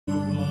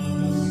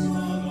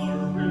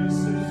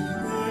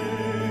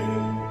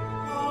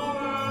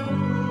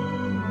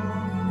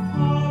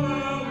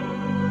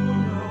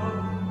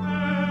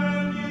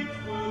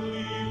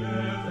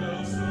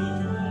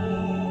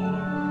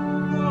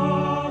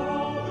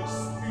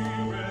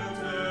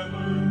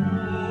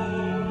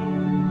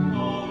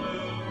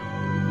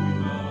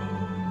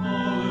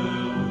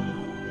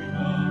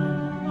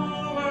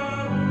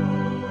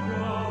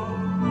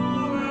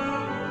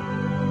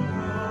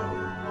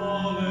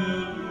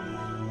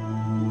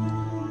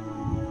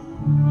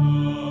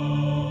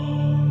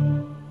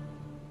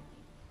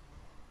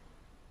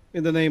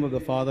In the name of the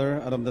Father,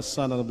 and of the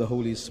Son, and of the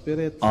Holy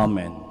Spirit.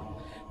 Amen.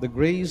 The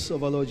grace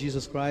of our Lord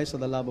Jesus Christ,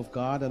 and the love of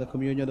God, and the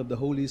communion of the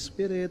Holy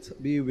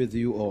Spirit be with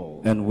you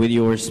all. And with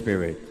your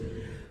spirit.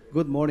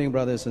 Good morning,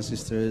 brothers and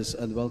sisters,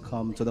 and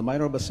welcome to the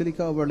Minor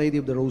Basilica of Our Lady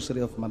of the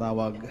Rosary of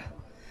Manaoag.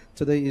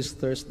 Today is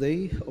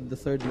Thursday of the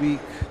third week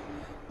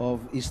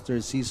of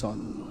Easter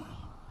season.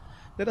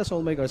 Let us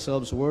all make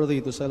ourselves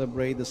worthy to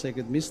celebrate the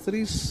sacred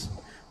mysteries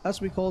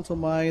as we call to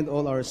mind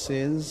all our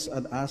sins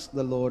and ask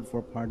the Lord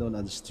for pardon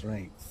and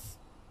strength.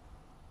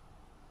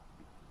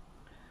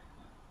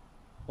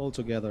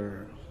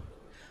 Altogether,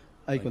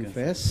 I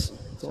confess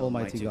to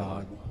Almighty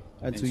God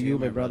and to you,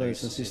 my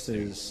brothers and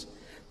sisters,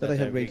 that I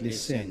have greatly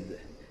sinned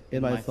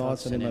in my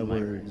thoughts and in my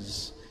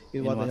words,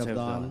 in what I have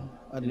done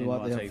and in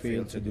what I have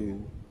failed to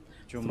do,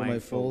 through my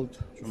fault,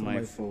 through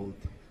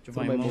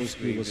my most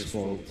grievous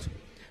fault.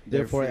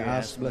 Therefore I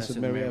ask Blessed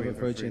Mary, ever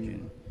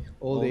Virgin,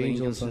 all the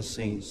angels and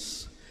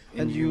saints,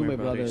 and you, my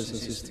brothers and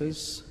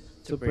sisters,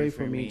 to pray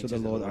for me to the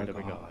Lord our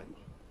God.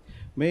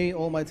 May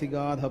Almighty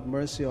God have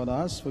mercy on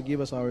us,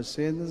 forgive us our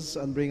sins,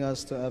 and bring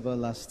us to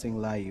everlasting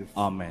life.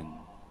 Amen.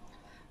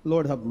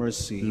 Lord have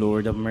mercy.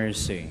 Lord have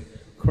mercy.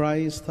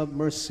 Christ have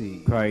mercy.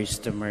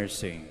 Christ have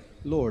mercy.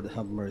 Lord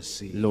have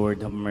mercy.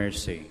 Lord have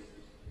mercy.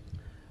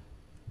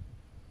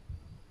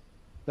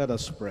 Let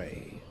us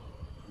pray.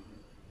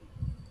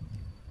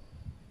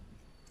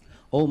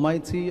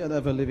 Almighty and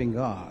ever-living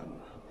God,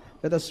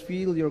 let us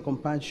feel your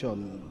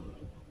compassion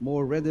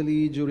more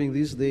readily during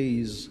these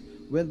days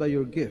when by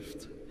your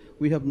gift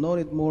we have known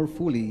it more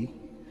fully,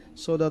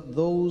 so that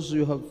those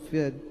you have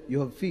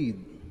freed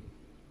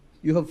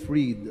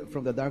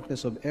from the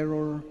darkness of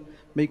error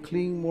may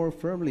cling more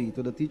firmly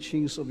to the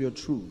teachings of your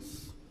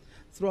truth.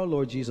 Through our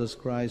Lord Jesus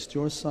Christ,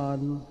 your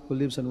Son, who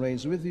lives and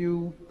reigns with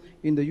you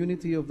in the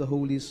unity of the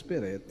Holy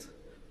Spirit,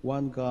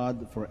 one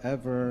God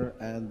forever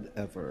and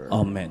ever.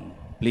 Amen.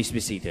 Please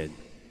be seated.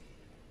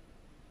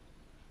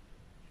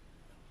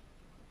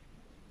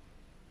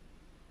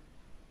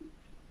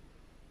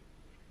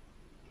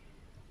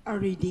 A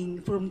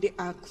reading from the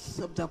Acts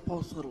of the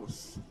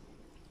Apostles.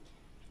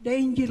 The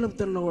angel of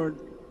the Lord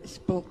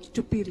spoke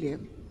to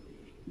Philip,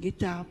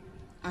 "Get up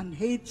and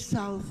head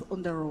south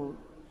on the road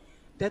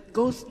that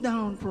goes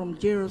down from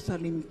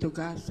Jerusalem to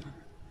Gaza,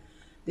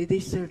 the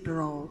desert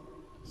road."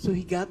 So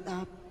he got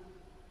up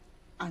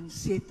and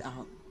set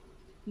out.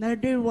 Now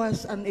there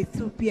was an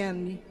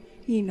Ethiopian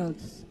eunuch,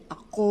 a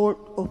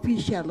court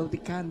official of the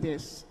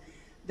Candace,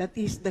 that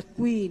is the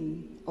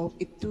queen of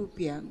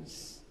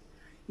Ethiopians,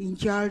 in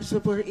charge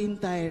of her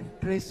entire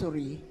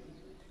treasury,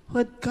 who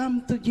had come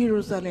to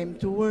Jerusalem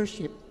to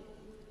worship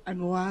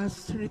and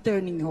was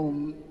returning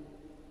home.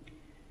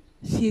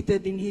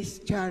 Seated in his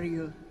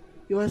chariot,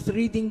 he was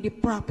reading the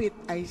prophet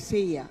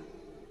Isaiah.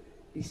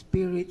 The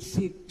Spirit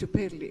said to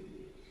Philip,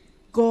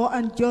 "Go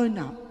and join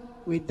up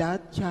with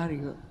that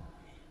chariot."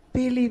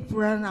 Philip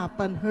ran up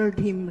and heard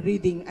him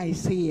reading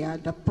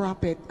Isaiah the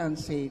prophet and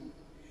said,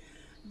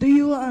 "Do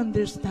you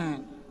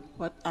understand?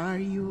 What are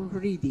you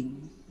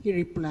reading?" He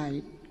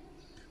replied,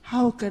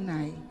 "How can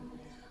I,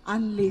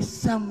 unless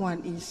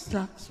someone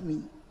instructs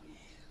me?"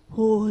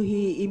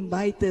 He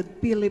invited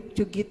Philip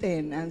to get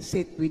in and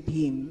sit with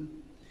him.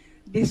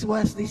 This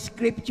was the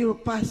scripture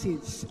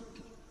passage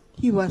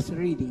he was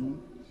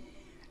reading.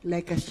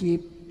 Like a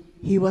sheep,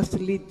 he was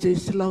led to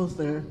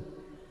slaughter,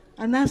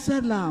 and as a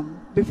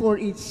lamb before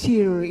its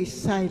shearer is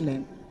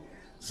silent,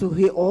 so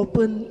he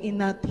opened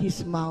not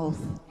his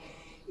mouth.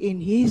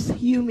 In his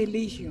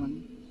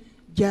humiliation,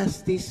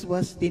 justice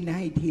was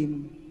denied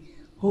him.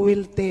 Who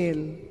will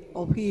tell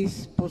of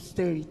his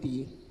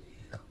posterity?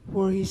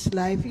 For his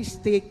life is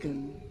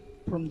taken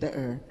from the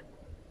earth.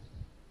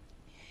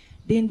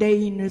 Then the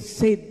eunuch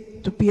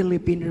said to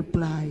Philip in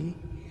reply,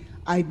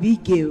 "I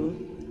beg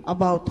you,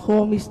 about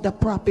whom is the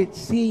prophet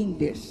saying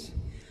this?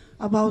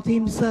 About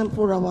himself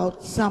or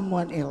about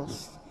someone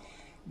else?"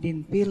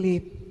 Then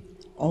Philip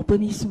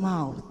opened his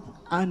mouth,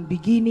 and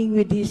beginning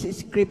with this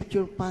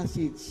scripture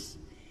passage,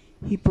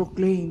 he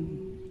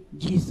proclaimed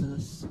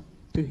Jesus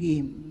to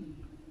him.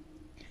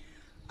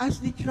 As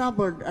they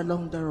traveled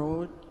along the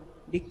road,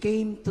 they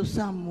came to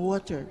some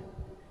water,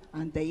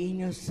 and the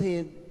eunuch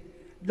said,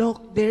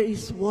 "Look, there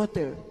is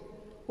water.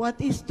 What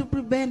is to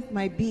prevent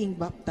my being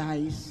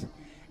baptized?"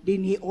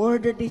 Then he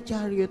ordered the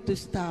chariot to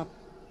stop,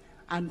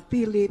 and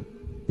Philip,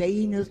 the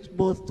eunuch,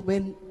 both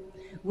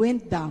went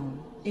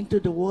down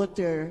into the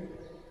water,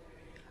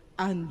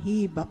 and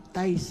he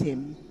baptized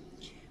him.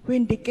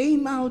 When they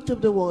came out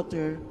of the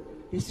water,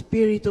 the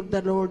Spirit of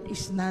the Lord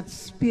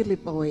snatched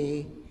Philip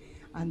away,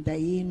 and the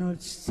eunuch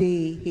saw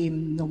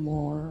him no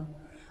more,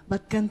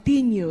 but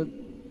continued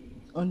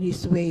on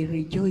his way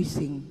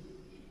rejoicing.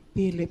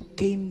 Philip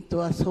came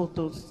to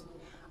Azotus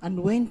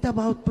and went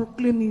about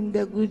proclaiming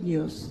the good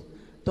news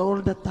to all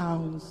the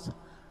towns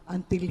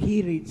until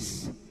he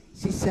reached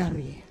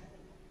Caesarea.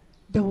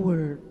 The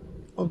word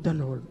of the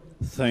Lord.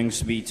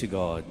 Thanks be to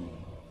God.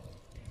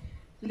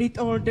 Let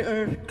all the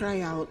earth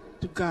cry out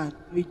to God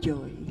with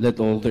joy. Let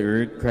all the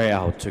earth cry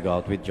out to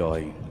God with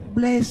joy.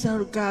 Bless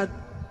our God,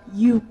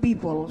 you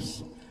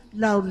peoples.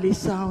 loudly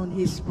sound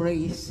his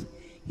praise.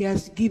 He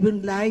has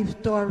given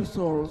life to our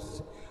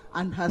souls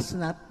and has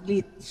not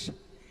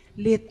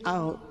let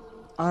out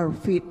our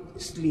feet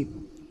sleep.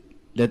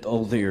 Let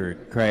all the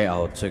earth cry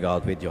out to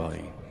God with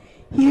joy.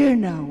 Hear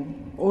now,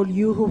 all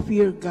you who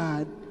fear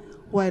God,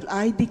 while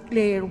I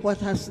declare what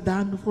has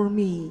done for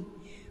me.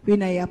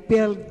 When I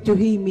appealed to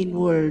him in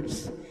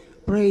words,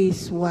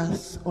 praise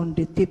was on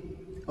the tip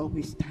of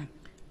his tongue.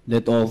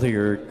 Let all the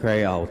earth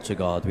cry out to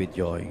God with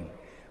joy.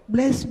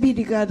 Blessed be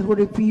the God who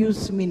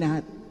refused me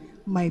not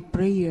my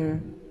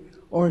prayer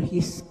or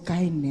his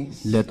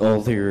kindness. Let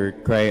all the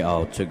earth cry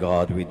out to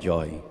God with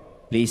joy.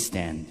 Please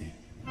stand.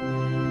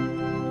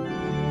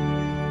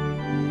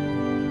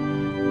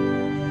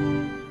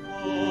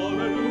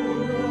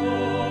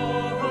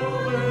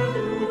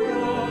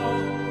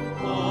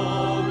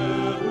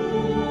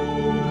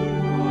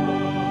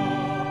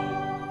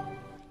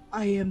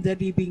 I am the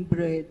living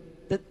bread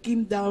that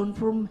came down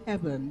from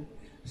heaven,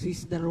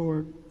 says the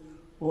Lord.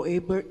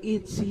 Whoever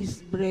eats his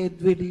bread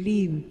will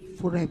live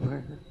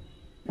forever.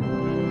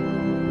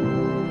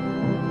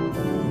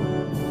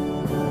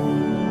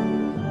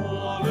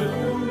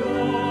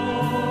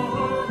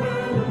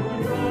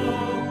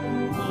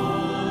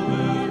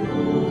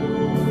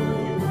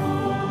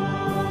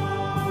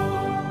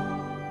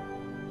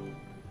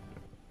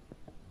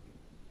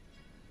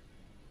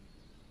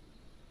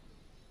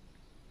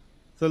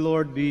 The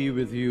Lord be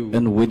with you.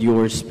 And with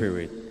your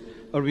spirit.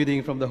 A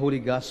reading from the Holy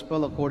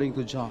Gospel according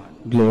to John.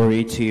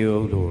 Glory to you, O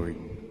Lord.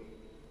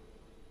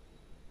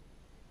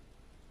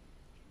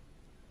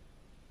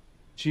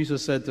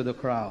 Jesus said to the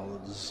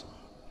crowds,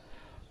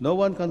 "No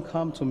one can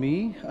come to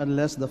me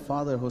unless the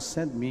Father who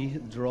sent me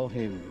draw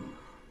him,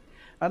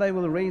 and I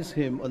will raise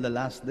him on the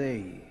last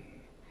day.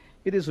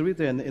 It is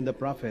written in the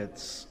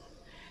prophets,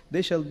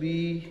 they shall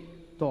be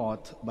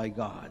taught by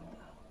God.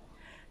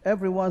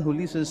 Everyone who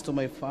listens to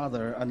my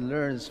Father and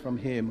learns from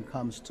him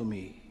comes to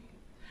me.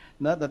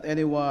 Not that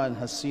anyone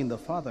has seen the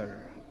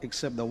Father,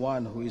 except the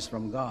one who is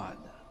from God.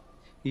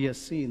 He has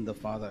seen the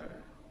Father.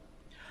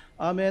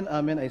 Amen,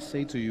 amen, I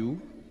say to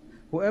you,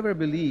 whoever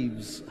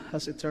believes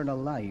has eternal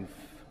life.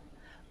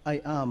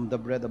 I am the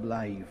bread of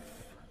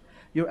life.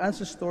 Your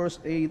ancestors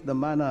ate the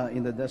manna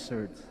in the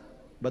desert,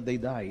 but they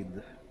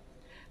died.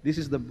 This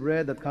is the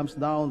bread that comes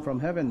down from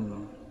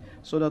heaven,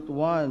 so that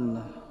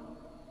one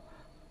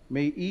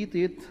may eat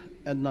it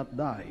and not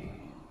die.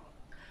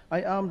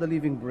 I am the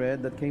living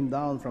bread that came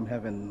down from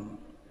heaven.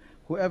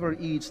 Whoever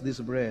eats this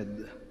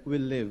bread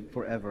will live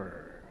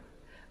forever.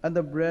 And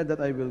the bread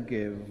that I will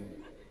give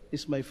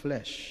is my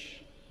flesh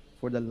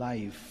for the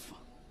life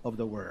of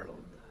the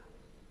world."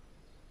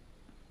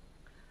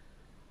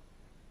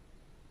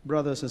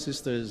 Brothers and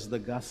sisters,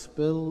 the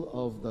Gospel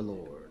of the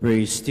Lord.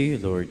 Praise to you,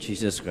 Lord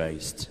Jesus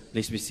Christ.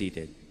 Please be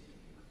seated.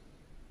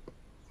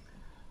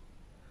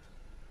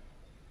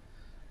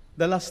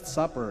 The Last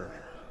Supper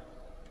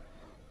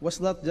was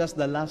not just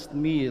the last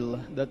meal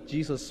that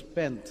Jesus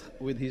spent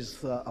with his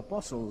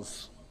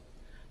apostles.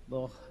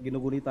 No,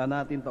 ginugunita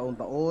natin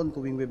taon-taon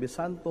tuwing Huwebes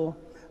Santo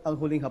ang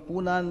huling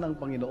hapunan ng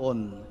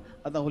Panginoon.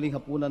 At ang huling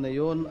hapunan na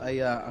yon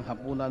ay ang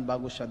hapunan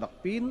bago siya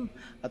dakpin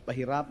at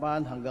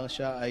pahirapan hanggang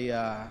siya ay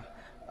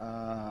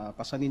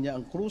pasanin niya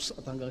ang krus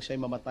at hanggang siya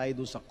ay mamatay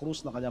doon sa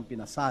krus na kanyang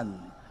pinasan.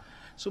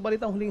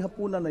 Subalit ang huling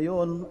hapunan na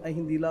yon ay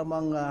hindi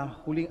lamang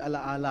huling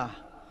alaala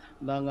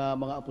ng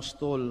mga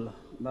apostol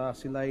na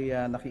sila'y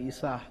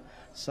nakiisa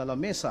sa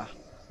lamesa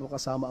no,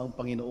 kasama ang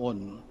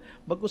Panginoon.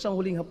 Bagkus ang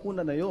huling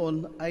hapunan na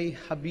yon ay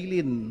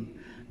habilin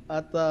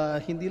at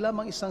hindi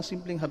lamang isang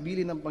simpleng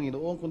habilin ng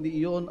Panginoon, kundi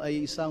iyon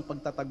ay isang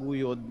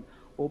pagtataguyod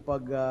o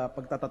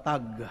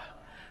pagtatatag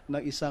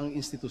ng isang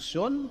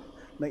institusyon,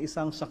 ng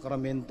isang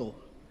sakramento.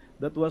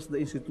 That was the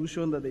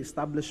institution, the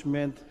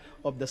establishment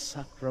of the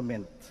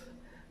sacrament.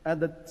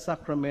 And that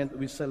sacrament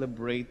we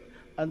celebrate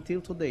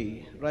until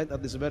today. Right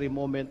at this very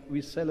moment,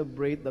 we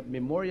celebrate that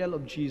memorial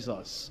of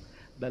Jesus,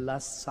 the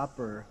Last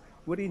Supper,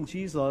 wherein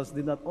Jesus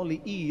did not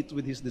only eat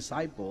with his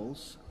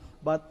disciples,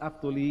 but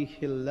actually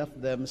he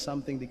left them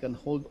something they can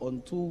hold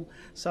on to,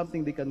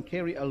 something they can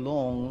carry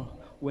along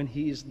when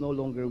he is no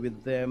longer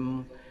with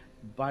them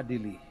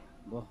bodily,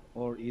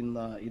 or in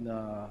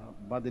a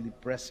bodily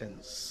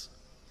presence.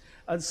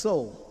 And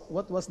so,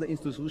 what was the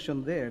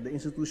institution there? The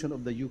institution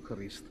of the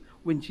Eucharist.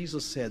 When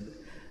Jesus said,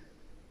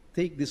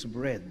 "Take this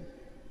bread,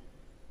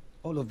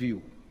 all of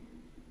you."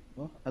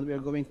 And we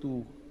are going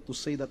to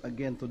say that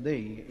again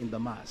today in the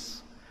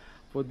Mass.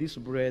 "For this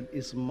bread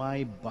is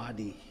my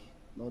body."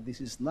 No,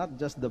 this is not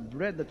just the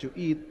bread that you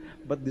eat,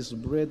 but this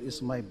bread is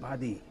my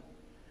body.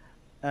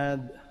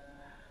 And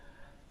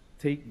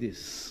take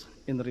this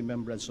in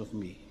remembrance of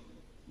me.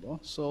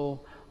 No?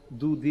 So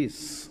do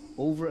this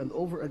over and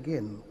over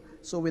again.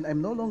 So when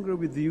I'm no longer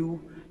with you,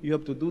 you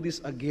have to do this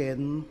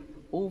again,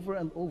 over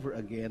and over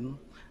again,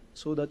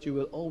 so that you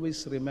will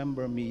always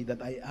remember me,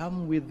 that I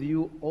am with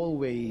you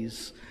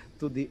always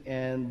to the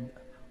end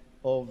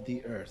of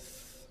the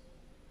earth.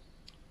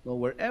 So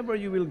wherever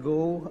you will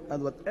go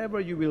and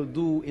whatever you will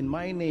do in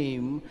my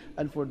name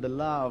and for the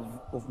love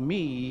of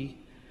me,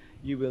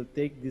 you will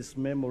take this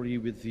memory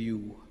with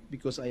you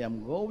because I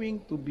am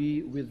going to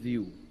be with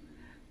you.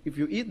 If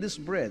you eat this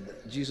bread,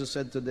 Jesus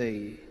said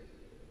today,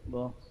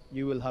 no,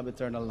 you will have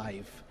eternal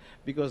life.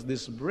 Because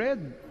this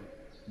bread,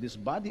 this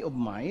body of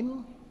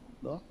mine,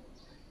 no,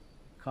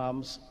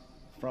 comes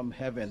from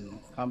heaven,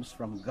 comes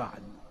from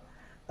God.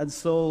 And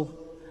so,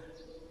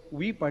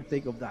 we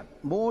partake of that.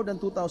 More than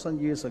 2,000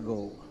 years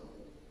ago,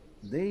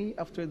 day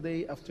after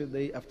day after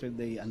day after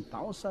day, and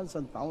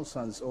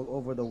thousands all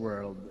over the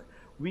world,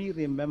 we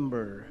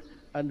remember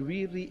and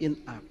we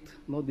reenact,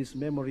 no, this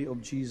memory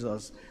of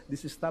Jesus,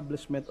 this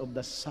establishment of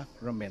the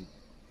sacrament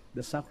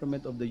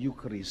of the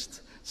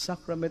Eucharist.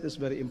 Sacrament is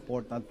very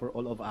important for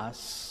all of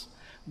us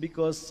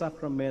because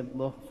sacrament,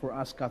 no, for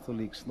us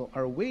Catholics, no,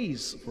 are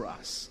ways for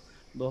us,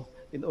 no,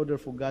 in order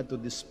for God to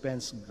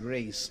dispense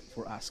grace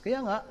for us.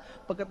 Kaya nga,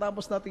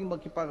 pagkatapos nating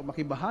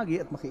makibahagi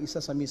at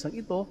makiisa sa misang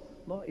ito,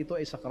 no, ito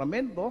ay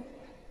sakramento,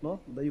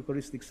 no, the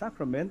Eucharistic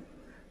sacrament,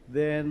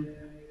 then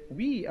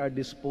we are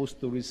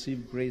disposed to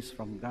receive grace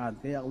from God.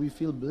 Kaya we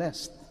feel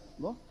blessed,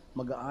 no?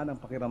 Magaan ang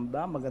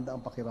pakiramdam, maganda ang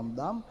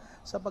pakiramdam,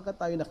 sapagkat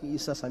tayo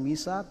nakiisa sa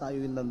misa, tayo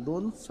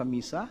nandun sa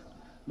misa,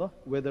 no?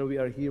 Whether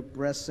we are here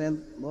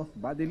present, no,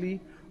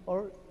 bodily,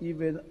 or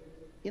even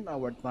in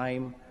our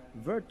time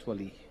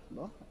virtually,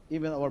 no?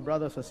 Even our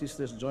brothers and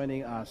sisters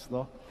joining us,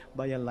 no,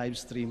 by a live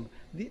stream,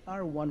 they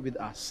are one with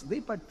us.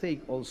 They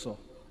partake also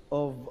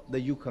of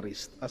the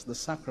Eucharist as the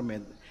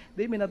sacrament.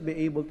 They may not be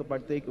able to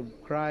partake of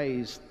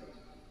Christ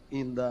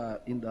in the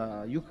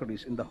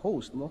Eucharist, in the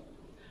host, no,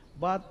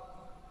 but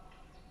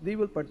they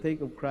will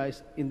partake of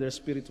Christ in their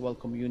spiritual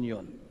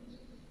communion,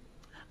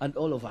 and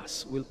all of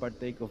us will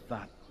partake of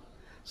that.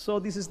 So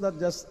this is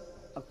not just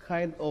a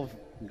kind of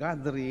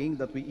gathering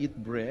that we eat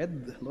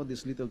bread, no,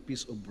 this little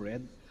piece of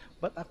bread,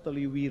 but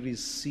actually we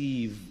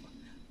receive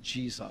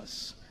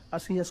Jesus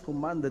as He has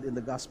commanded in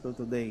the gospel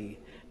today.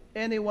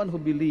 Anyone who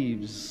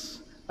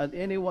believes and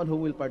anyone who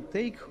will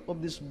partake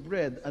of this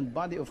bread and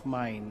body of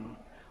mine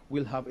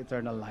will have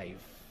eternal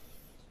life.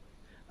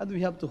 And we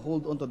have to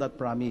hold on to that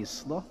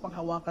promise, no?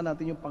 Panghawakan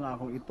natin yung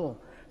pangakong ito.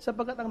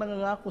 Sapagkat ang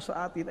nangangako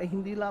sa atin ay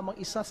hindi lamang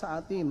isa sa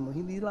atin,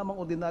 hindi lamang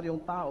ordinaryong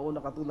tao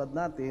na katulad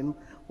natin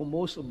who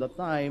most of the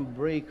time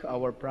break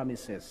our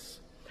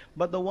promises.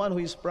 But the one who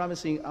is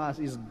promising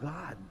us is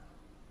God,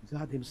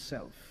 God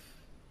Himself.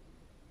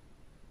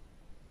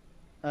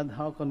 And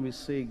how can we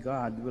say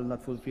God will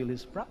not fulfill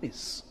His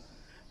promise?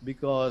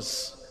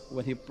 Because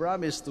when He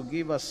promised to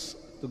give us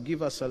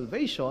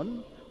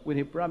salvation, when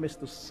He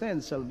promised to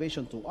send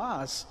salvation to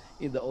us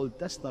in the Old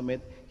Testament,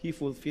 He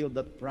fulfilled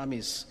that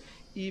promise,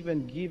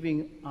 even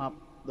giving up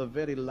the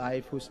very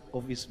life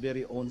of His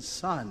very own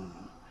Son.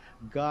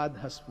 God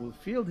has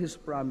fulfilled His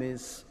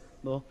promise,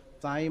 no,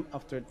 time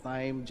after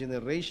time,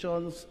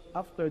 generations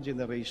after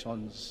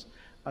generations,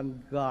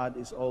 and God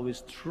is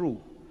always true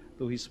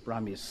to His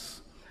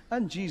promise.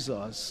 And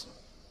Jesus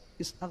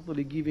is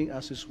actually giving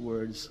us His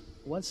words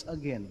once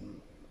again.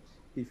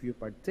 If you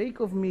partake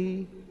of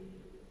me,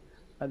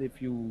 and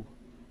if you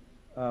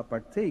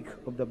partake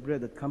of the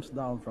bread that comes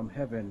down from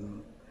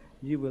heaven,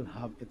 you will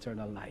have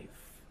eternal life.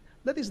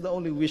 That is the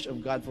only wish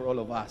of God for all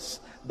of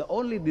us. The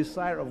only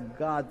desire of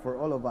God for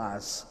all of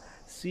us,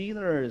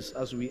 sinners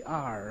as we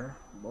are,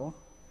 no,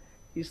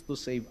 is to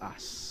save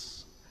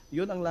us.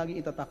 Yun ang laging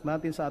itatak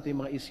natin sa ating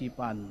mga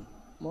isipan.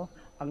 No?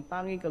 Ang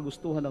tanging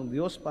kagustuhan ng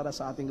Diyos para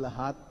sa ating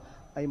lahat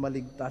ay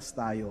maligtas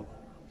tayo.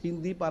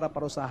 Hindi para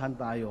parusahan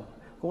tayo.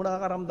 Kung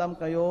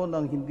nakakaramdam kayo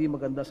ng hindi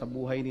maganda sa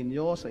buhay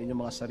ninyo, sa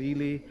inyong mga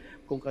sarili,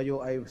 kung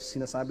kayo ay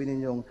sinasabi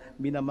ninyong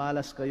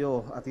minamalas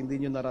kayo at hindi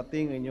nyo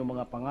narating ang inyong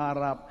mga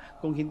pangarap,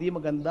 kung hindi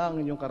maganda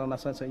ang inyong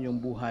karanasan sa inyong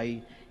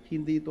buhay,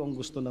 hindi ito ang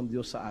gusto ng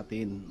Diyos sa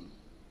atin.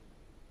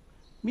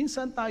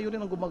 Minsan tayo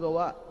rin ang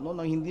gumagawa, no,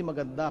 ng hindi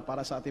maganda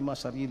para sa ating mga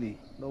sarili.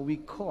 No,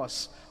 we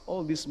cause all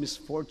these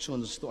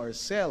misfortunes to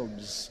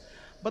ourselves.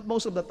 But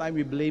most of the time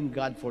we blame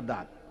God for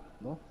that.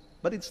 No?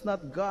 But it's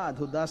not God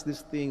who does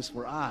these things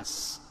for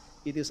us.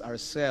 It is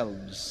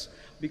ourselves,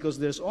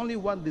 because there's only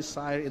one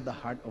desire in the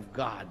heart of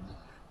God,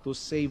 to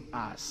save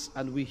us.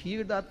 And we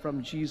hear that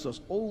from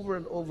Jesus over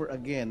and over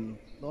again.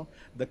 No?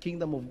 The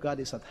kingdom of God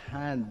is at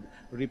hand.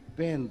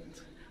 Repent.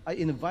 I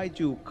invite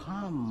you,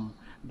 come.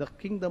 The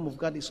kingdom of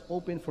God is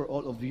open for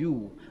all of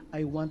you.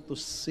 I want to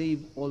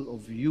save all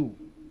of you.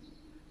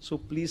 So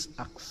please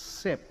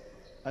accept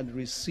and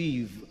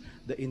receive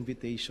the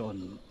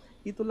invitation.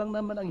 Ito lang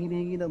naman ang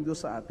hinihingi ng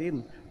Diyos sa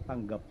atin.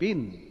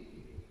 Tanggapin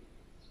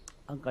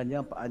ang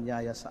kanyang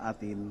paanyaya sa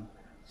atin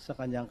sa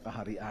kanyang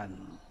kaharian.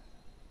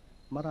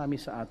 Marami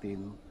sa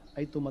atin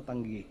ay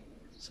tumatanggi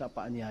sa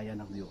paanyaya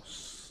ng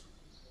Diyos.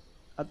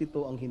 At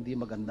ito ang hindi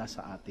maganda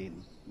sa atin.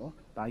 No?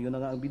 Tayo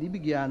na nga ang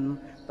binibigyan,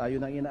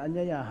 tayo na ang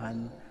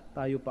inaanyayahan,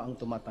 tayo pa ang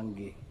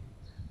tumatanggi.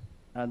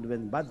 And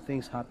when bad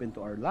things happen to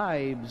our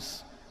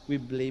lives,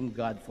 we blame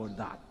God for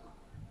that.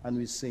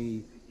 And we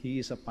say, He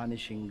is a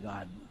punishing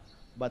God.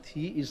 But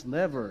He is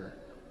never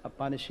a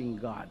punishing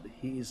God.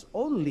 He is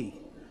only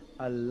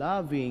a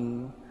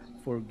loving,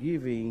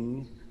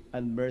 forgiving,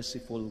 and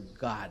merciful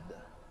God.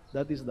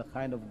 That is the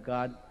kind of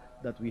God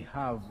that we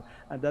have,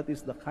 and that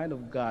is the kind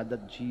of God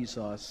that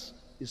Jesus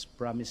is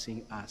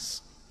promising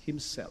us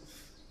Himself,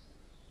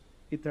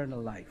 eternal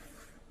life.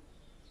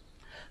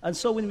 And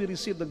so when we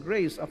receive the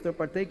grace after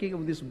partaking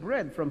of this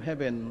bread from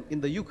heaven in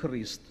the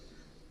Eucharist,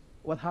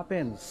 what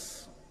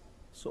happens?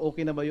 So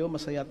okay na ba yun?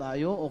 Masaya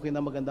tayo? Okay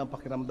na magandang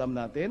pakiramdam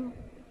natin?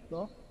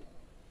 No?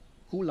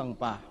 Kulang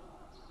pa.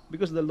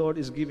 Because the Lord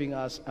is giving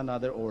us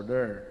another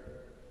order.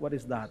 What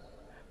is that?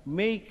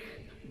 Make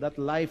that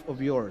life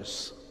of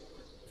yours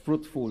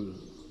fruitful.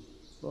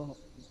 No?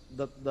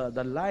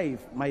 The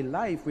life, my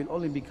life will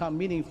only become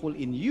meaningful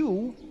in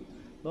you,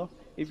 no?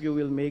 If you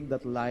will make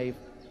that life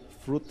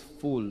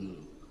fruitful.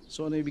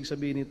 So ano ibig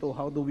sabihin nito?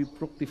 How do we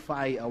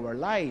fructify our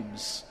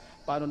lives?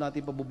 Paano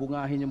natin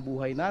pabubungahin yung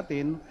buhay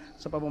natin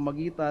sa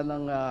pamamagitan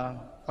ng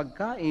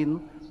pagkain,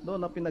 no,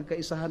 na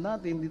pinagkaisahan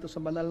natin dito sa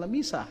banal na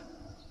misa?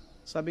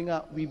 Sabi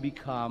nga, we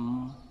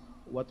become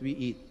what we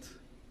eat.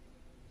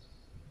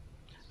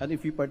 And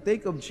if we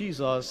partake of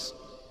Jesus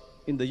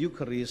in the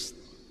Eucharist,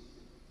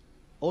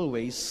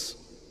 always,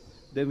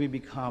 then we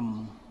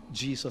become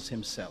Jesus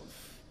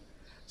Himself.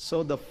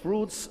 So the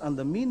fruits and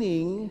the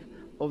meaning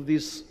of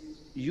this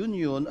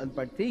union and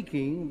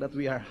partaking that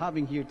we are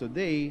having here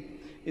today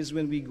is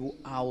when we go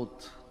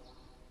out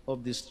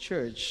of this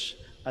church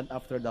and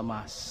after the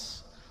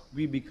Mass,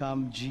 we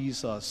become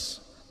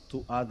Jesus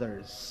to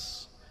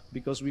others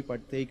because we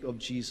partake of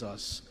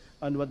Jesus.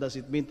 And what does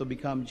it mean to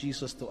become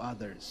Jesus to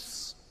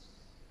others?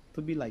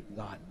 To be like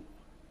God,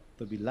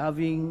 to be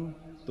loving,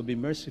 to be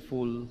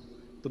merciful,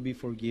 to be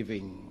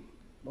forgiving.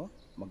 No?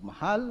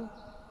 Magmahal,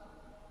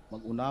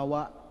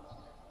 magunawa,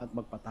 at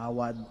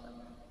magpatawad,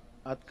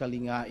 at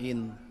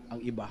kalingain ang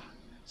iba.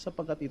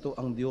 Sapagkat ito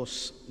ang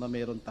Diyos na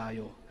meron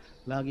tayo.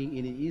 Laging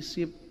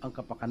iniisip ang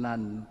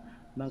kapakanan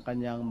ng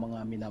Kanyang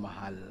mga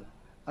minamahal.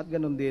 At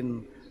ganun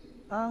din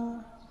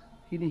ang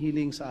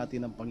hinihiling sa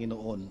atin ng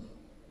Panginoon.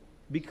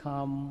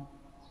 Become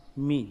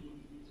me.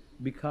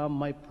 Become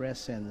my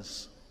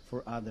presence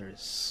for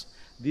others.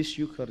 This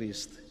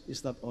Eucharist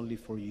is not only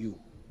for you.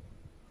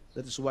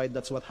 That's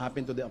what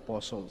happened to the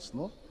apostles,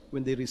 no?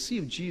 When they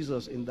received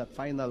Jesus in that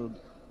final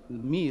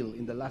meal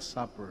in the Last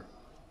Supper,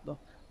 no?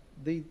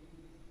 They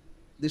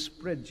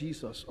spread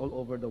Jesus all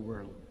over the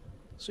world.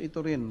 So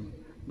ito rin,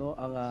 no,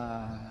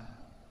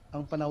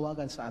 ang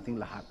panawagan sa ating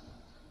lahat.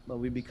 No,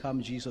 we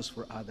become Jesus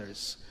for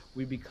others.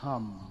 We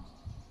become,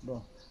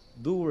 no,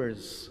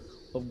 doers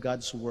of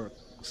God's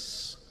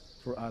works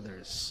for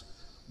others.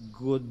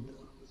 Good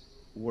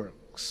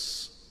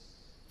works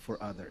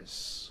for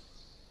others.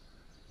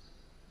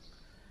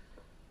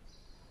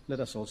 Let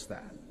us all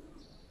stand.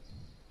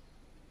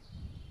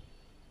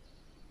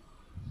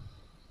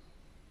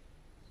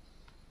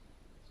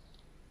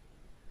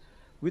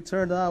 We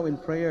turn now in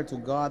prayer to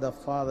God the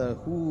Father,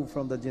 who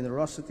from the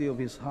generosity of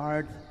His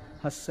heart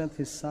has sent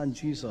His Son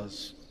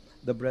Jesus,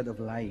 the bread of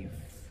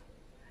life.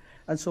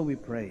 And so we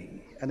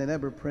pray, and in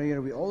every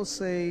prayer we all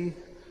say,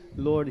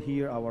 Lord,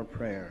 hear our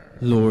prayer.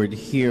 Lord,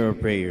 hear our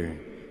prayer,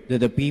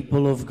 that the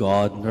people of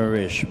God,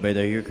 nourished by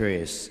the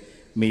Eucharist,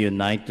 may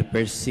unite to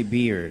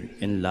persevere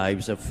in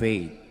lives of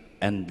faith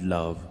and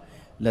love.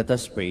 Let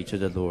us pray to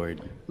the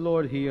Lord.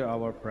 Lord, hear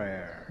our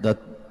prayer.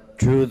 That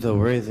through the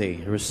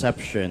worthy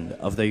reception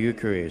of the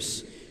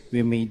Eucharist,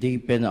 we may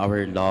deepen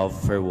our love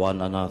for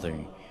one another.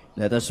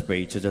 Let us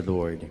pray to the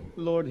Lord.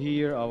 Lord,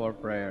 hear our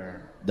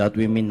prayer. That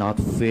we may not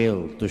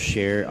fail to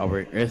share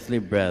our earthly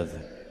bread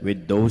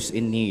with those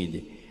in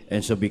need,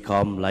 and so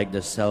become like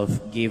the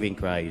self-giving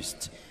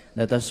Christ.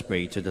 Let us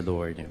pray to the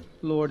Lord.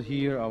 Lord,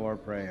 hear our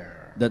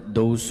prayer. That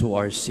those who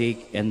are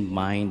sick in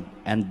mind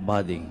and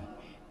body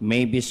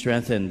may be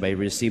strengthened by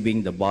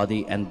receiving the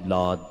body and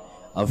blood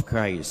of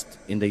Christ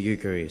in the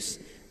Eucharist.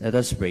 Let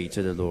us pray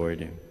to the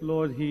Lord.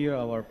 Lord, hear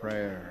our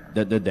prayer.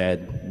 That the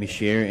dead may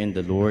share in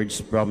the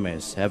Lord's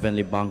promised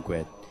heavenly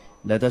banquet.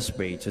 Let us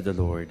pray to the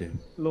Lord.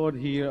 Lord,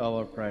 hear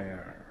our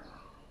prayer.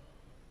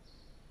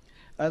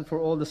 And for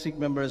all the sick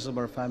members of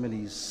our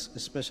families,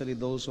 especially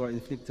those who are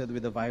inflicted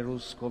with the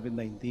virus,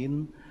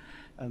 COVID-19,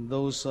 and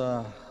those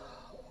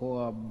who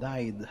have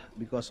died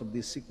because of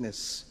this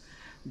sickness,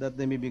 that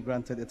they may be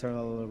granted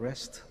eternal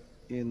rest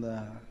in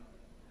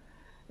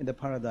the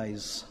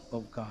paradise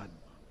of God.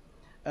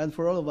 And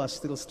for all of us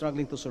still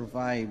struggling to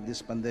survive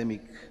this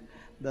pandemic,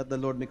 that the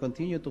Lord may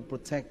continue to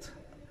protect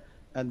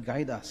and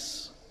guide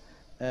us.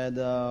 And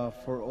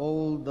for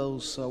all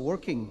those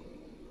working,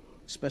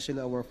 especially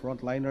our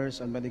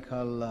frontliners and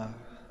medical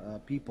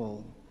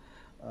people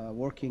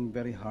working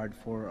very hard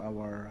for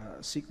our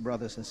sick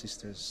brothers and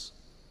sisters,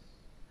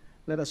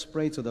 let us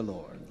pray to the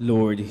Lord.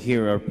 Lord,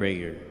 hear our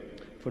prayer.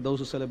 For those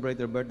who celebrate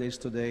their birthdays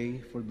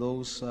today, for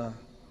those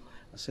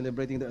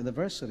celebrating their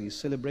anniversaries,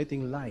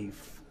 celebrating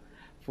life,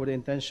 for the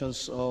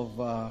intentions of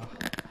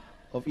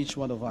each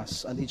one of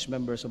us and each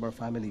members of our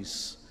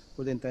families,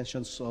 for the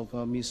intentions of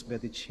Miss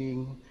Betty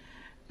Ching,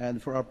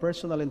 and for our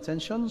personal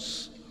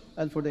intentions,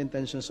 and for the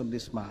intentions of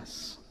this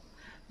Mass.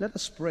 Let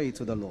us pray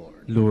to the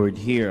Lord. Lord,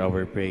 hear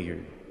our prayer.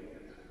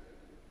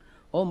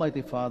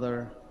 Almighty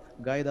Father,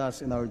 guide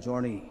us in our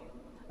journey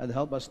and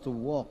help us to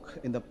walk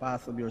in the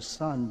path of your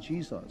Son,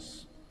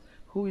 Jesus,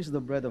 who is the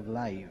bread of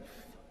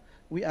life.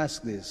 We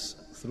ask this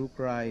through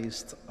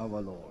Christ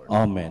our Lord.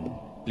 Amen.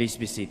 Please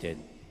be seated.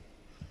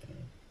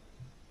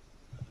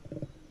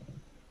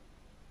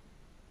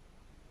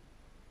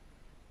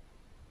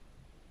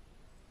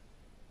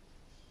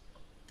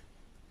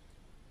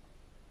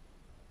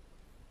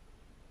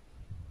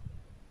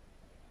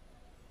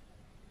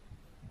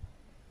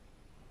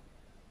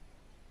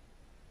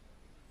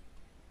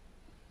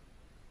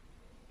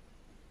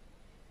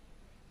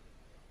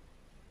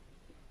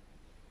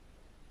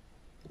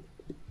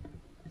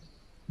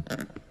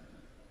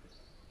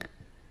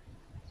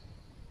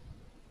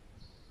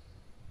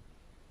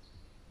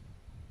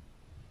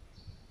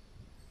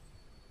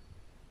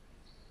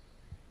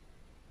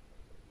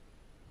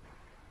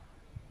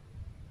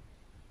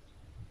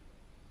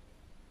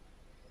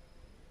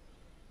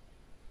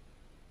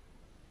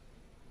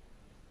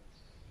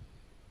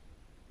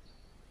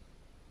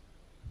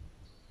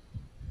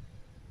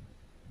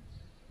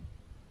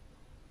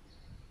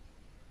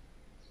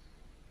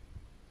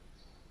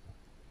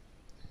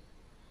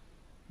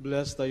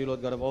 Blessed are you,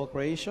 Lord God of all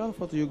creation,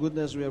 for to your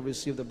goodness we have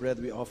received the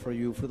bread we offer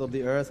you, fruit of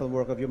the earth and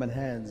work of human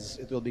hands.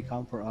 It will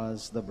become for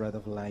us the bread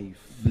of life.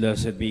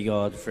 Blessed be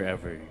God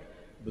forever.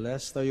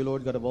 Blessed are you,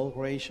 Lord God of all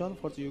creation,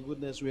 for to your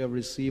goodness we have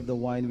received the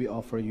wine we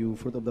offer you,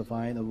 fruit of the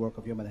vine and work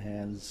of human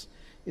hands.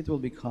 It will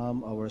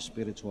become our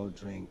spiritual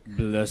drink.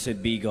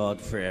 Blessed be God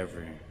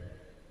forever.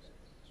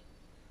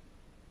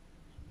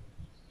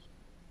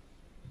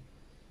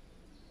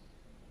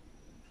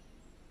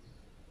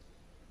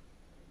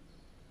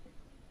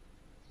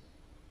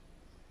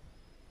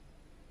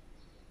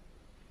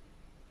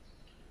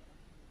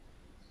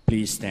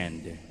 Please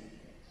stand.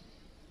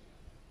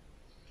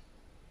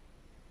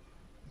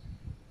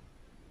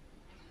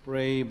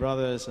 Pray,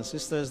 brothers and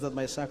sisters, that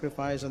my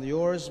sacrifice and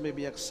yours may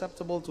be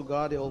acceptable to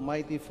God the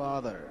Almighty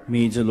Father.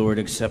 May the Lord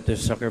accept the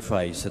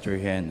sacrifice at your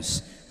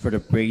hands for the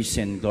praise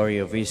and glory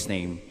of his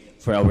name,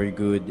 for our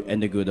good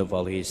and the good of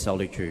all his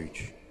holy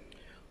church.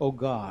 O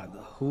God,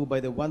 who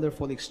by the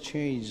wonderful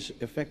exchange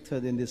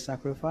effected in this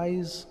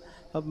sacrifice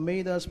have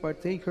made us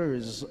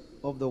partakers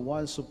of the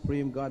one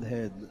supreme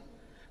Godhead,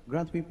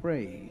 grant, we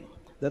pray,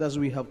 that as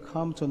we have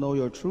come to know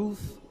your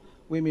truth,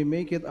 we may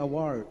make it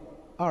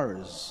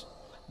ours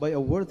by a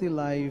worthy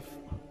life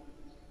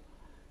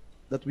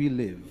that we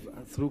live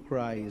through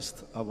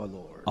Christ our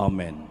Lord.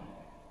 Amen.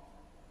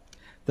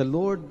 The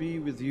Lord be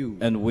with you.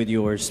 And with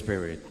your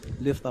spirit.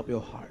 Lift up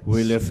your hearts.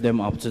 We lift them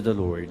up to the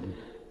Lord.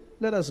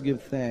 Let us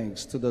give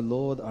thanks to the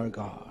Lord our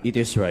God. It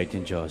is right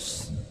and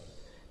just.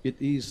 It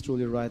is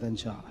truly right and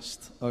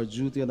just, our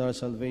duty and our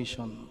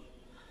salvation,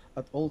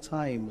 at all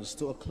times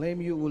to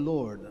acclaim you, O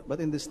Lord, but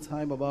in this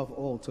time above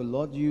all to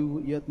laud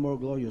you yet more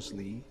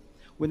gloriously,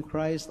 when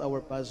Christ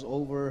our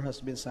Passover has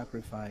been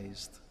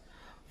sacrificed.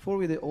 For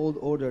with the old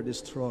order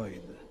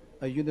destroyed,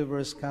 a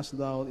universe cast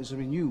down is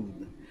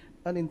renewed,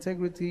 and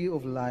integrity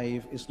of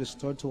life is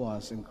restored to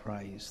us in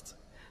Christ.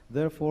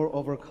 Therefore,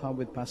 overcome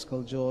with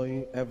paschal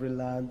joy, every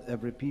land,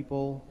 every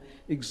people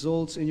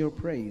exults in your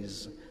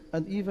praise,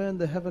 and even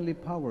the heavenly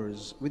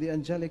powers with the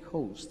angelic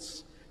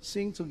hosts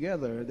sing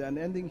together the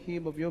unending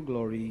hymn of your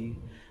glory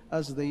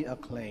as they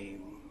acclaim.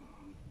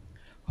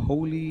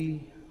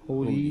 Holy,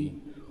 holy,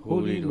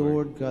 holy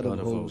Lord God of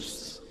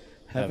hosts,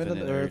 heaven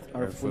and earth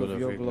are full of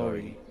your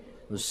glory.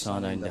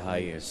 Hosanna in the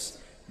highest.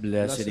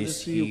 Blessed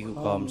is he who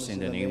comes in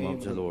the name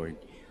of the Lord.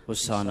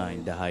 Hosanna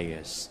in the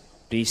highest.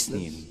 Please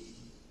kneel.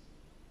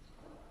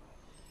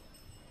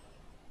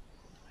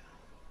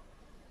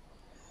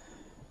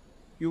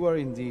 You are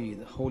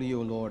indeed holy,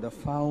 O Lord, the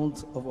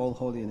fount of all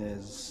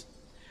holiness.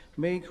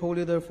 Make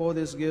holy, therefore,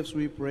 these gifts,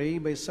 we pray,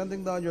 by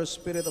sending down your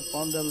Spirit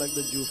upon them like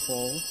the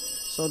dewfall,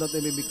 so that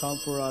they may become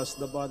for us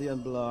the body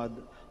and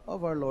blood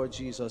of our Lord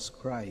Jesus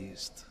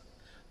Christ.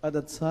 At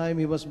the time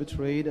he was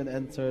betrayed and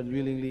entered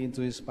willingly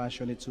into his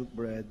passion, he took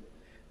bread,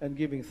 and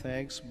giving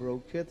thanks,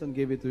 broke it and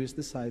gave it to his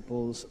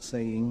disciples,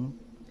 saying,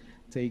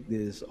 Take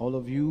this, all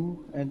of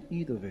you, and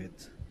eat of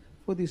it,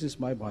 for this is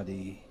my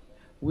body,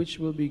 which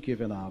will be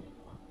given up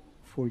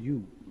for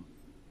you.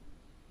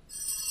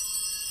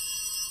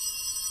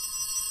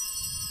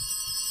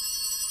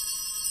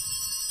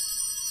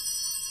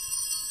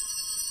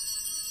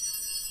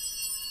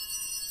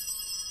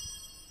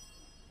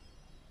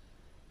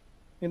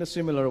 In a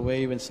similar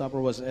way, when supper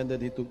was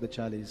ended, he took the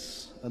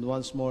chalice, and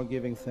once more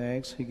giving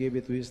thanks, he gave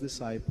it to his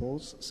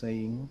disciples,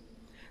 saying,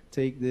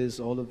 Take this,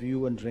 all of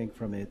you, and drink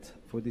from it,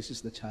 for this is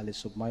the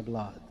chalice of my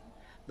blood,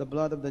 the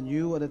blood of the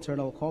new and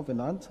eternal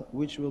covenant,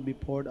 which will be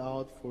poured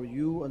out for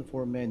you and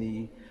for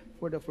many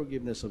for the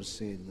forgiveness of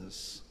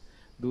sins.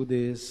 Do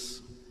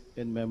this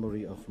in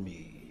memory of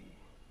me.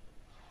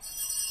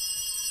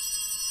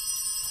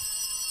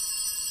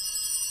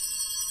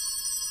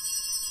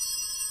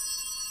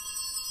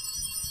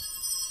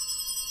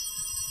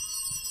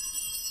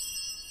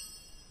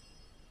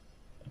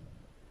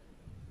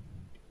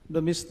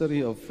 The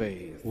mystery of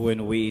faith.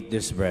 When we eat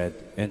this bread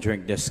and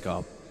drink this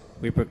cup,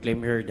 we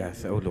proclaim your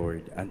death, O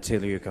Lord,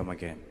 until you come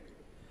again.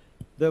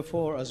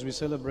 Therefore, as we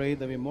celebrate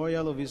the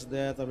memorial of his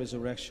death and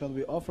resurrection,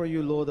 we offer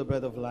you, Lord, the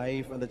bread of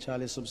life and the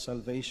chalice of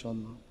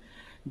salvation.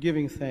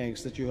 giving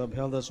thanks that you have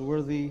held us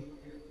worthy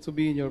to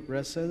be in your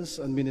presence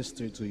and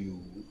minister to you.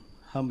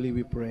 Humbly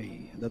we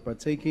pray that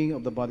partaking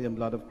of the body and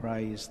blood of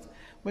Christ,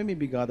 we may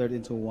be gathered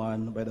into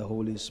one by the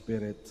Holy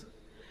Spirit.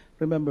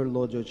 Remember,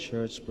 Lord, your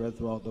church spread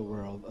throughout the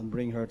world and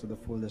bring her to the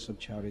fullness of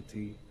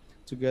charity,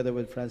 together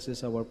with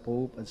Francis, our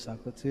Pope, and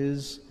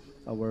Socrates,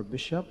 our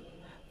Bishop,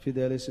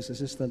 Fidelis, his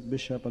assistant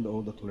bishop, and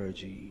all the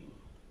clergy.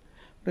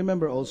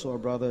 Remember also our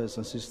brothers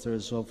and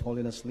sisters who have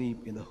fallen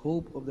asleep in the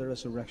hope of the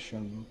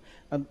resurrection,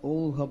 and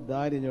all who have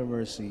died in your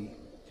mercy.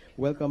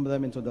 Welcome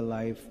them into the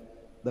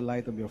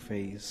light of your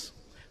face.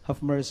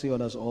 Have mercy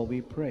on us all,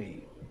 we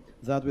pray,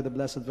 that with the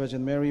Blessed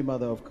Virgin Mary,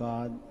 Mother of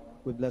God,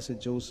 with Blessed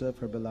Joseph,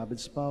 her beloved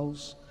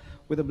spouse,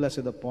 with the blessed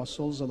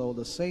apostles and all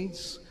the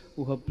saints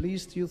who have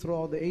pleased you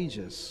throughout the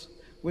ages,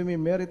 we may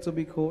merit to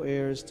be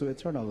co-heirs to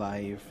eternal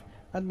life,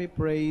 and may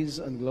praise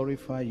and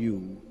glorify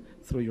you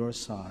through your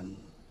Son,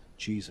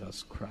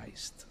 Jesus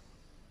Christ.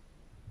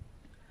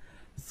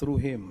 Through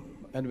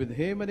him, and with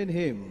him, and in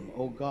him,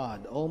 O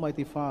God,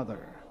 Almighty Father,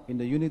 in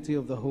the unity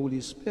of the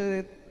Holy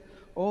Spirit,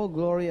 all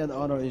glory and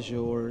honor is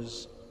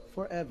yours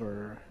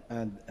forever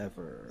and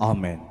ever.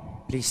 Amen.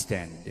 Please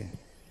stand.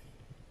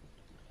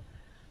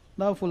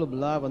 Now, full of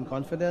love and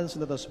confidence,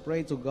 let us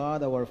pray to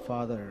God our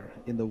Father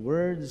in the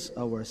words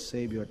our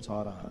Savior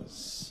taught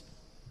us.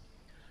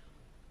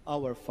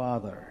 Our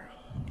Father,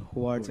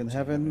 who art in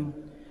heaven,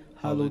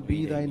 hallowed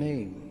be thy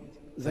name.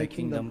 Thy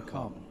kingdom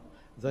come,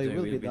 thy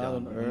will be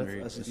done on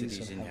earth as it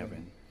is in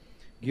heaven.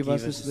 Give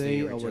us this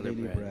day our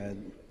daily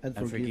bread, and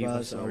forgive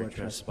us our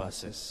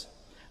trespasses,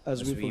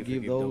 as we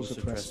forgive those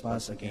who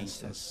trespass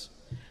against us.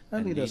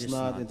 And lead us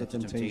not into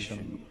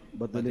temptation,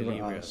 but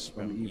deliver us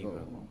from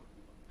evil.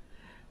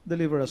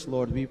 Deliver us,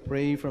 Lord, we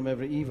pray, from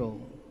every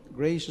evil.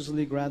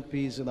 Graciously grant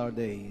peace in our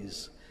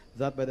days,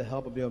 that by the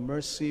help of your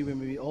mercy we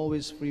may be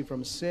always free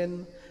from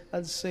sin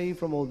and safe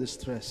from all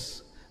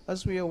distress,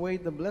 as we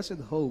await the blessed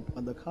hope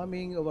and the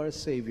coming of our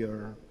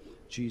Savior,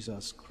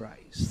 Jesus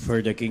Christ.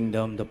 For the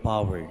kingdom, the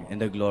power,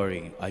 and the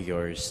glory are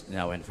yours,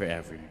 now and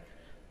forever.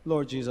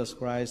 Lord Jesus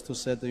Christ, who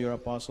said to your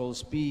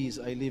apostles, "Peace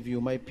I leave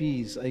you, my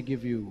peace I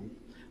give you,"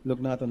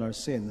 look not on our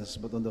sins,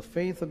 but on the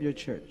faith of your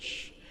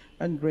church,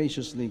 and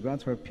graciously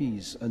grant her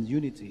peace and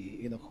unity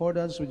in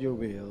accordance with your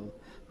will,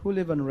 who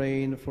live and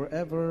reign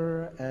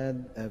forever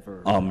and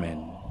ever.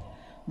 Amen.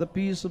 The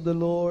peace of the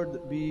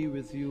Lord be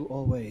with you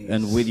always.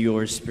 And with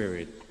your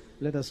spirit.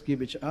 Let us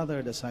give each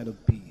other the sign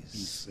of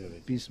peace.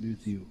 Peace be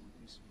with you.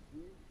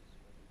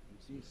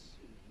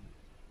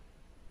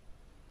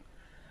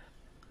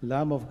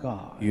 Lamb of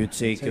God, you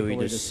take away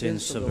the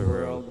sins of the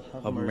world,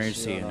 have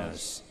mercy on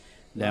us.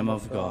 Lamb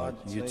of God,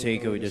 you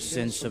take away the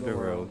sins of the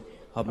world,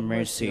 have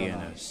mercy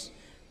on us.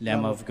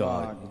 Lamb of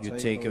God, you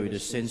take away the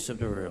sins of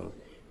the world,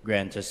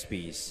 grant us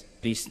peace.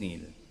 Please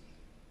kneel.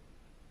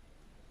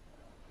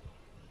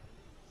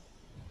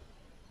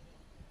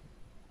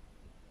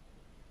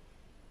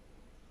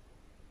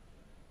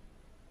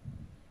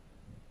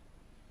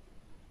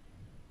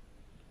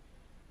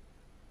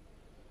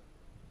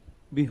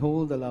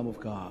 Behold the Lamb of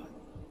God.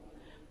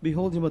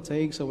 Behold him who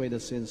takes away the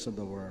sins of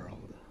the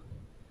world.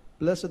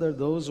 Blessed are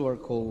those who are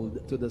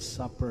called to the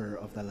supper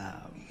of the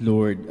Lamb.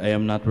 Lord, I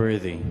am not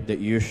worthy that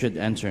you should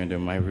enter under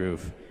my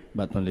roof,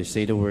 but only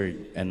say the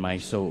word, and my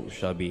soul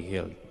shall be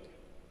healed.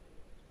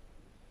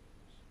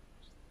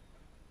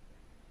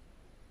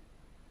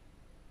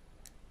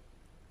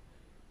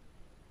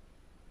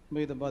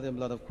 May the body and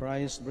blood of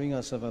Christ bring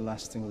us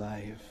everlasting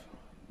life.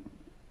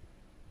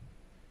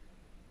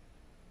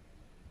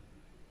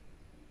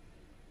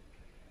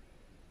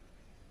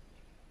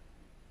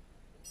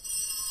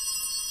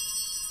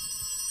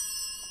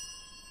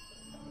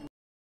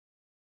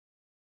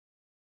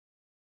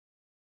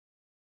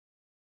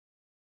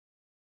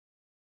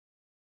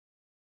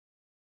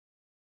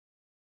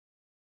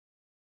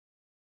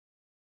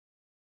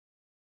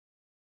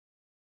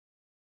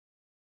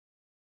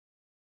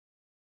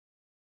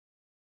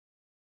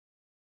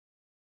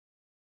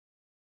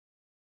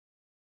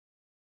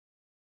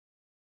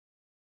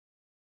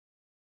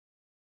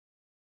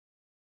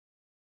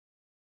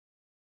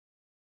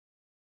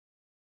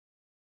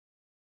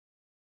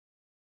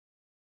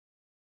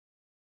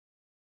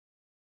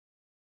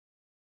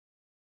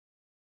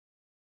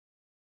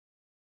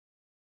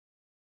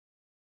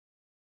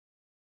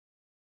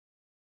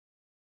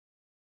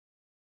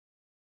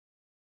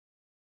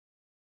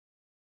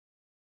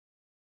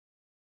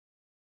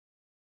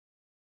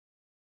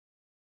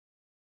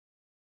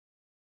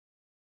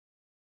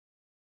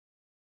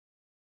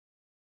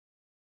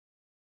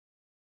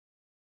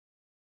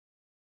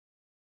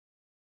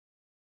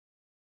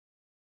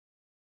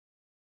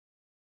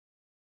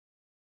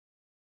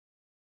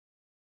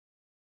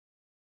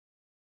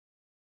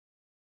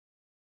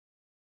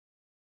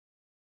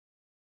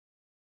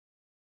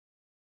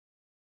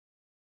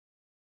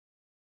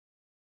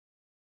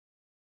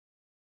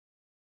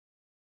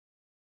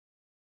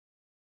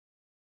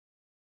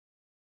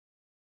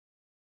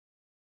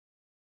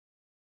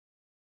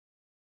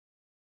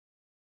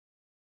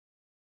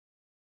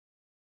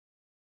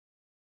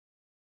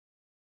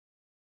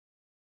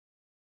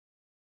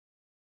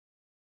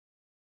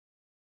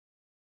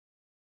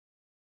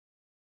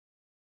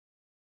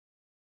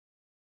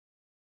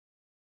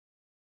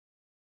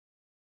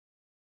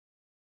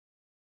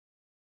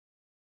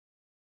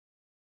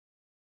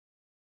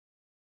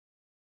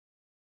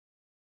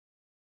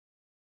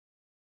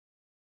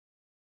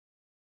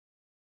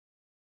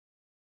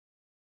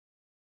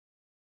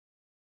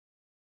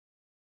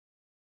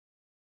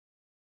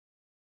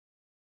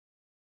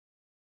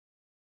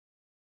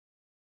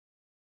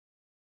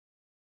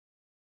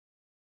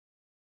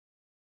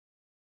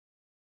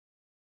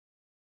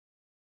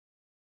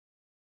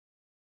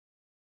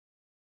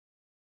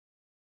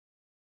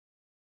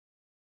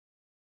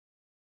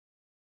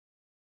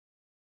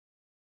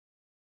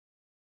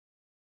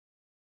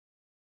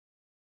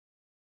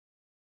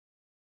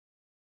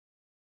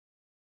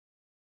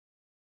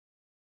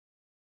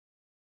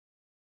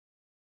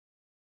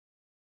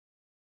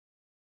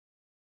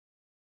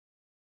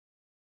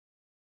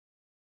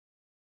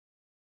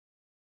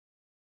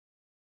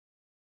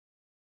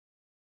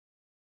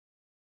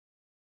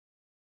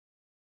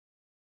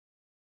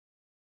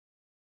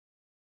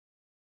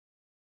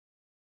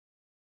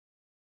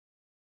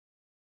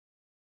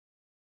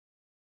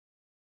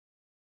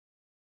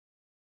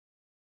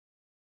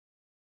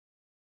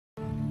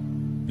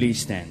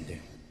 Please stand.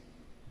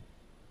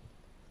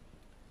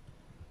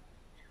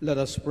 Let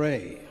us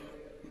pray.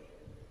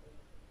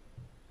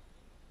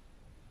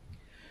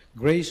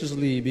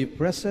 Graciously be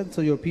present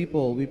to your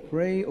people, we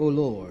pray, O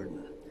Lord,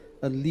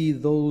 and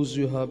lead those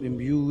you have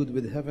imbued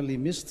with heavenly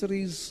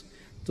mysteries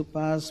to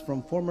pass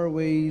from former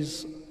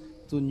ways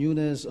to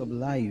newness of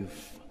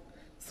life,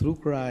 through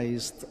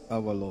Christ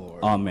our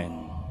Lord.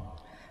 Amen.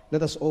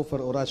 Let us offer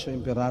Oratio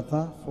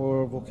Imperata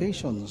for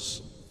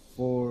vocations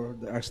for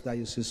the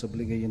Archdiocese of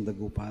Ligay and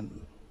Dagupan.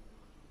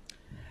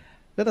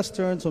 Let us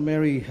turn to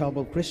Mary, help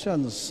of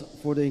Christians,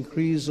 for the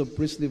increase of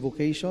priestly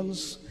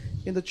vocations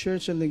in the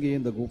Church in Ligay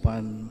and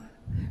Dagupan.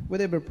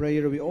 With every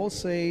prayer we all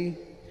say,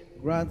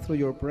 grant through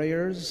your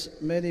prayers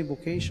many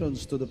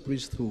vocations to the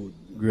priesthood.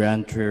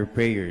 Grant through your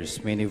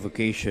prayers many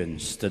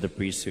vocations to the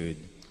priesthood.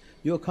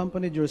 You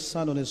accompanied your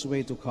Son on his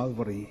way to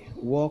Calvary.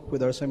 Walk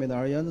with our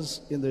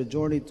seminarians in their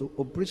journey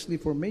of priestly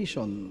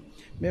formation.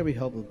 Mary,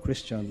 help of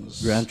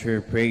Christians. Grant through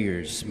your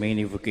prayers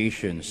many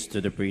vocations to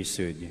the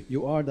priesthood.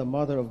 You are the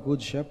Mother of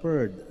Good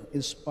Shepherd.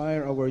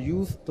 Inspire our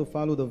youth to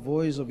follow the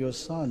voice of your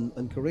Son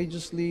and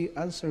courageously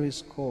answer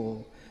his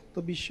call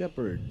to be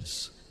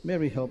shepherds.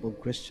 Mary, help of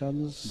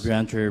Christians.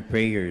 Grant through your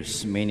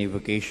prayers many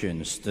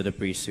vocations to the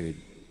priesthood.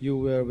 You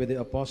were with the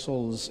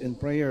apostles in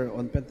prayer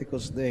on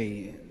Pentecost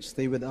Day.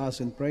 Stay with us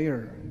in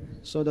prayer,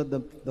 so that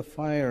the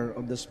fire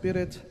of the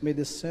Spirit may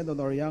descend on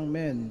our young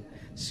men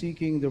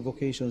seeking their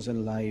vocations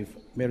in life.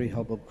 Mary,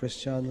 help of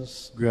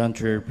Christians. Grant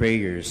through your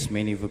prayers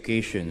many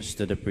vocations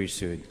to the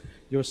priesthood.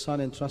 Your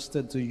Son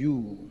entrusted to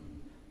you,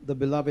 the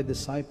beloved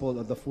disciple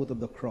at the foot of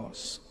the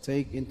cross.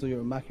 Take into your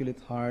immaculate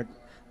heart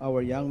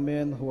our young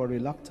men who are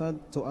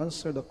reluctant to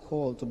answer the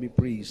call to be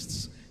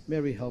priests.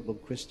 Mary, help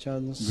of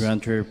Christians.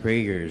 Grant her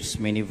prayers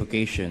many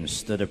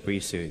vocations to the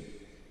priesthood.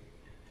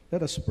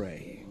 Let us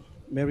pray.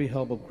 Mary,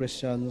 help of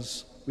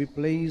Christians, we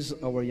place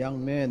our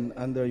young men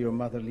under your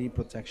motherly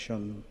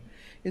protection.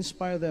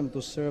 Inspire them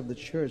to serve the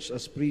Church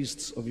as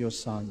priests of your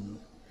Son.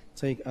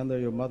 Take under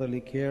your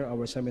motherly care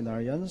our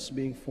seminarians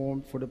being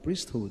formed for the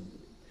priesthood.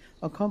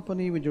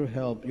 Accompany with your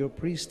help your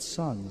priest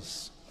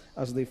sons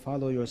as they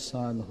follow your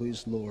Son who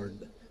is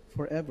Lord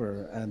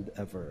forever and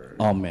ever.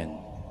 Amen.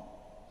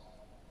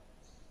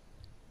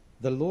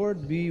 The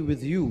Lord be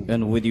with you.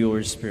 And with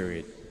your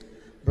spirit.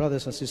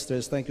 Brothers and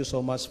sisters, thank you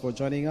so much for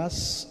joining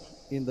us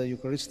in the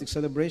Eucharistic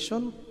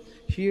celebration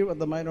here at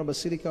the Minor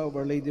Basilica of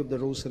Our Lady of the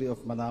Rosary of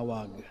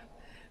Manaoag.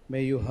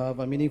 May you have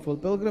a meaningful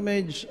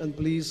pilgrimage and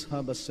please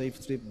have a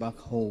safe trip back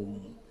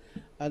home.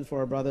 And for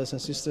our brothers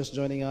and sisters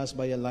joining us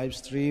via live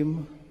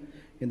stream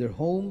in their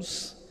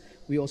homes,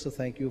 we also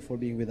thank you for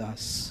being with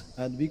us.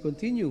 And we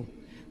continue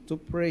to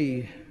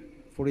pray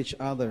for each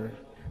other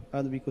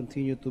and we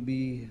continue to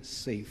be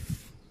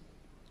safe.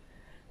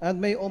 And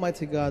may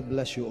Almighty God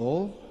bless you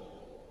all,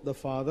 the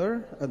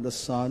Father and the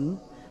Son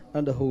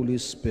and the Holy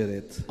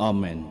Spirit.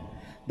 Amen.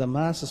 The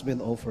Mass has been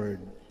offered.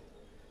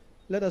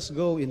 Let us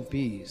go in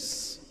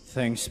peace.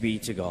 Thanks be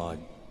to God.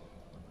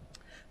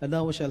 And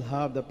now we shall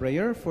have the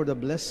prayer for the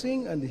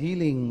blessing and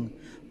healing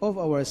of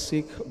our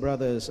sick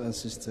brothers and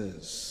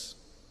sisters.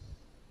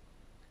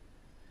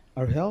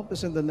 Our help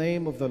is in the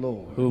name of the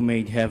Lord, who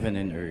made heaven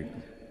and earth.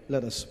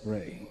 Let us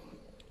pray.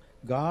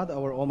 God,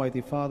 our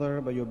Almighty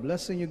Father, by your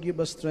blessing you give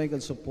us strength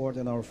and support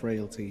in our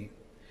frailty.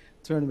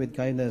 Turn with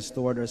kindness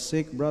toward our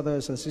sick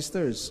brothers and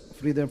sisters,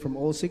 free them from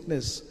all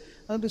sickness,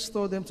 and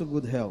restore them to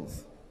good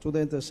health. Through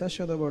the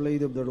intercession of Our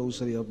Lady of the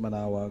Rosary of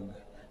Manaoag,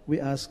 we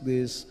ask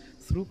this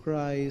through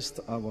Christ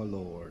our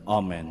Lord.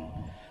 Amen.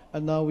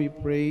 And now we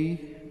pray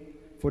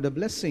for the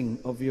blessing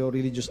of your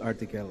religious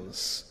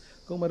articles.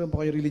 Kung meron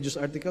po kayo religious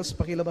articles,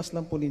 pakilabas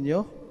lang po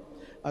ninyo.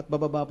 At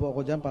bababa po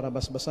ako dyan para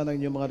basbasan ang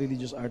inyong mga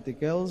religious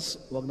articles.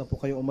 Huwag na po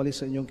kayo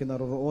umalis sa inyong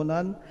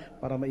kinaroroonan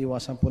para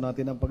maiwasan po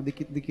natin ang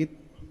pagdikit-dikit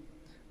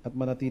at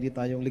manatili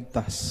tayong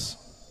ligtas.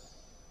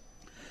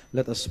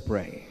 Let us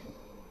pray.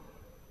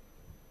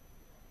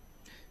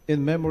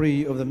 In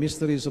memory of the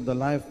mysteries of the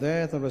life,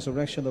 death, and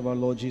resurrection of our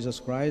Lord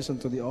Jesus Christ, and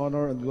to the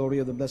honor and glory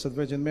of the Blessed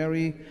Virgin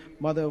Mary,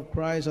 Mother of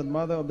Christ and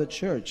Mother of the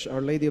Church,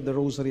 Our Lady of the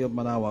Rosary of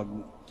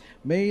Manaoag,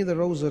 may the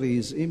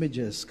rosaries,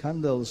 images,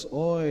 candles,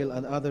 oil,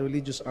 and other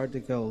religious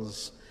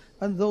articles,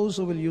 and those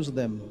who will use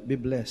them, be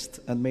blessed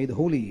and made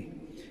holy.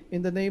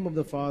 In the name of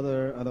the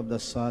Father, and of the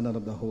Son, and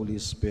of the Holy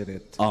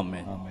Spirit.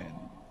 Amen.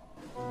 Amen.